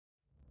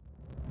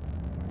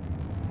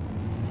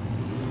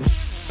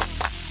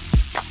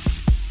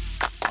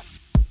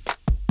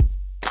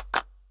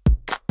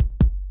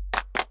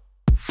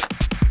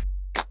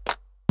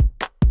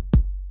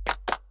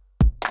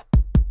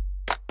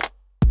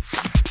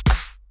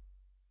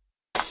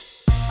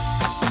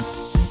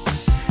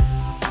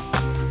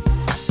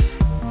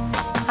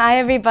Hi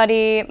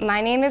everybody,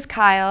 my name is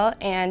Kyle,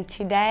 and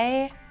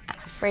today I'm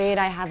afraid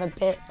I have a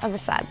bit of a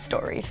sad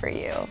story for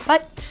you,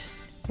 but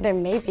there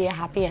may be a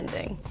happy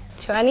ending.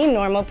 To any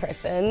normal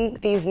person,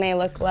 these may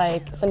look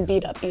like some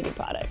beat-up beauty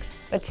products,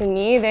 but to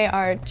me, they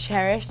are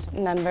cherished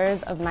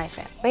members of my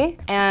family,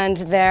 and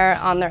they're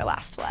on their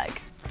last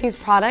leg. These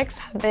products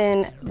have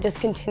been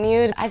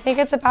discontinued. I think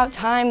it's about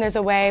time there's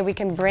a way we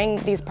can bring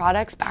these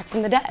products back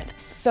from the dead.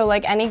 So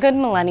like any good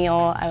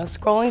millennial, I was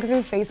scrolling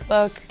through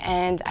Facebook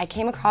and I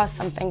came across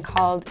something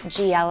called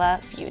Giella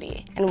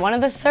Beauty. And one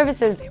of the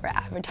services they were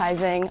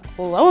advertising,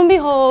 lo and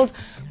behold,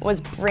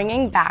 was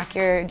bringing back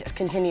your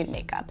discontinued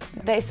makeup.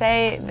 They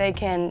say they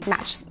can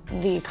match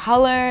the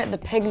color, the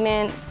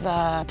pigment,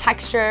 the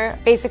texture.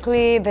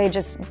 Basically, they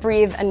just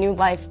breathe a new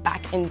life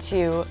back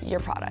into your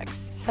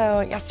products.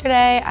 So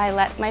yesterday, I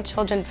let my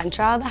children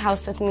venture out of the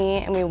house with me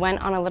and we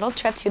went on a little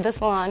trip to the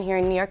salon here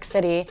in New York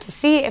City to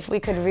see if we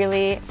could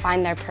really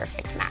find their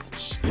perfect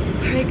match. All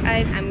right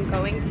guys, I'm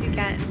going to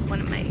get one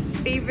of my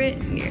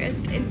favorite,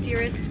 nearest and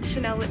dearest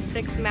Chanel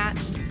lipsticks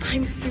matched.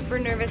 I'm super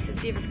nervous to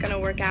see if it's gonna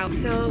work out,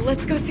 so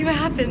let's go see what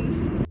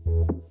happens.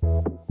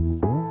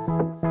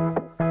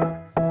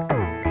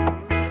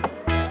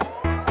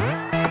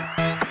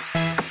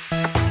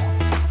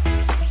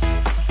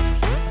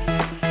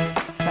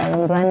 I've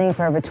been blending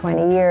for over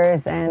 20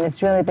 years and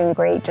it's really been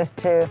great just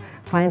to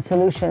find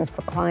solutions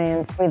for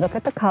clients. We look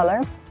at the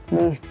color,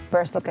 we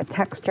first look at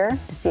texture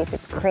to see if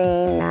it's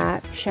cream,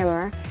 matte,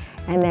 shimmer,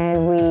 and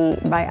then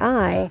we, by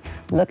eye,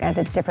 look at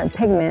the different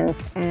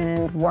pigments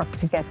and work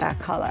to get that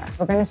color.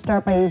 We're going to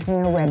start by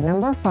using a red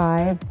number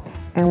 5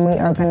 and we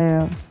are going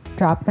to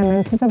drop them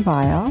into the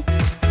vial.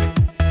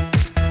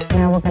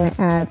 Now we're going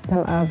to add some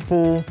of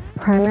the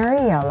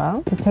primary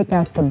yellow to take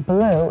out the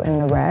blue in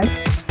the red.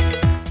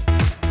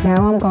 Now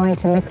I'm going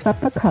to mix up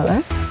the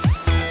color,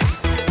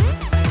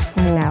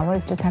 and now we'll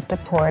just have to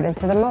pour it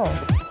into the mold.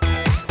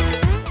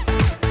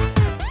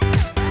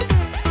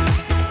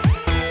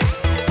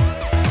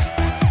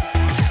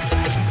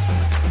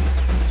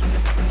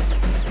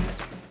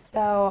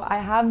 So I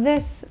have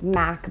this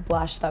MAC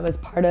blush that was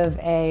part of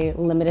a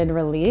limited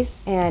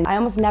release, and I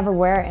almost never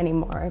wear it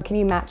anymore. Can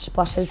you match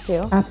blushes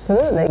too?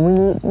 Absolutely.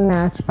 We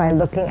match by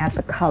looking at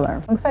the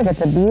color. Looks like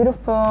it's a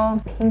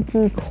beautiful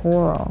pinky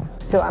coral.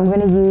 So I'm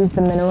going to use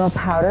the mineral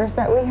powders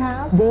that we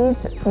have.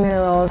 These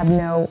minerals have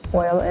no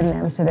oil in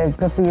them, so they're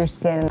good for your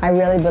skin. I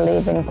really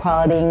believe in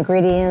quality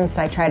ingredients.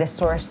 I try to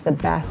source the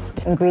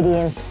best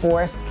ingredients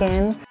for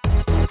skin.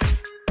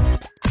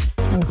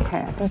 Okay,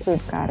 I think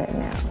we've got it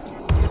now.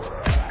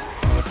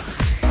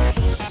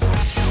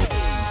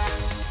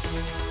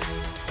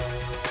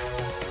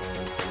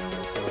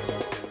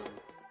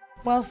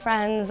 Well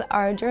friends,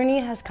 our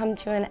journey has come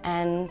to an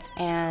end,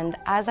 and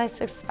as I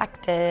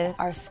suspected,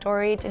 our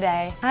story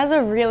today has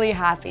a really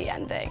happy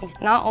ending.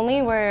 Not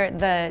only were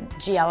the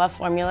Giella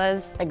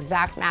formulas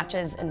exact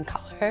matches in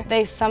color,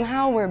 they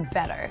somehow were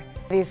better.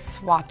 These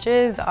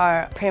swatches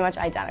are pretty much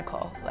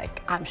identical.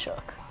 Like, I'm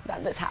shook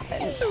that this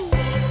happened.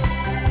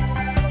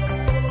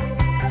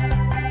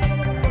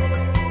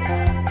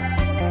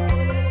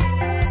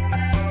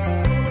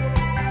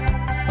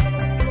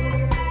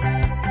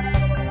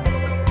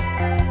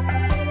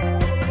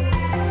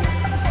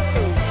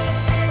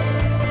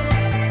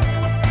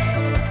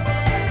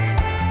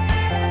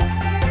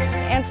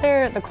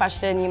 The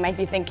question you might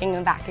be thinking in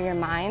the back of your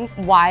mind,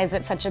 why is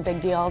it such a big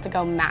deal to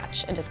go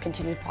match a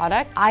discontinued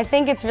product? I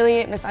think it's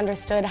really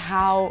misunderstood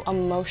how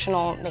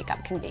emotional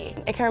makeup can be.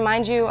 It can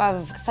remind you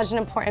of such an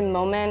important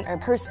moment or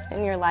person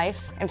in your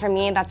life, and for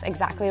me, that's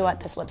exactly what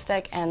this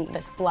lipstick and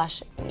this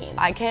blush mean.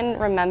 I can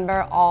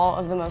remember all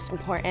of the most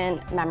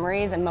important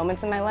memories and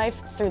moments in my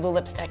life through the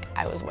lipstick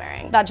I was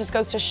wearing. That just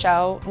goes to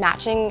show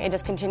matching a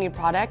discontinued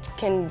product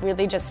can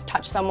really just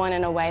touch someone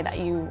in a way that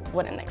you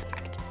wouldn't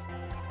expect.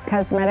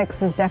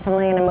 Cosmetics is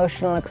definitely an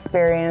emotional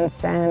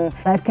experience and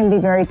life can be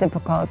very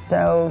difficult,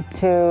 so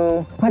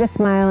to put a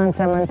smile on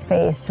someone's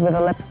face with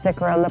a lipstick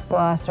or a lip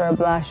gloss or a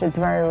blush, it's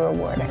very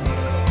rewarding.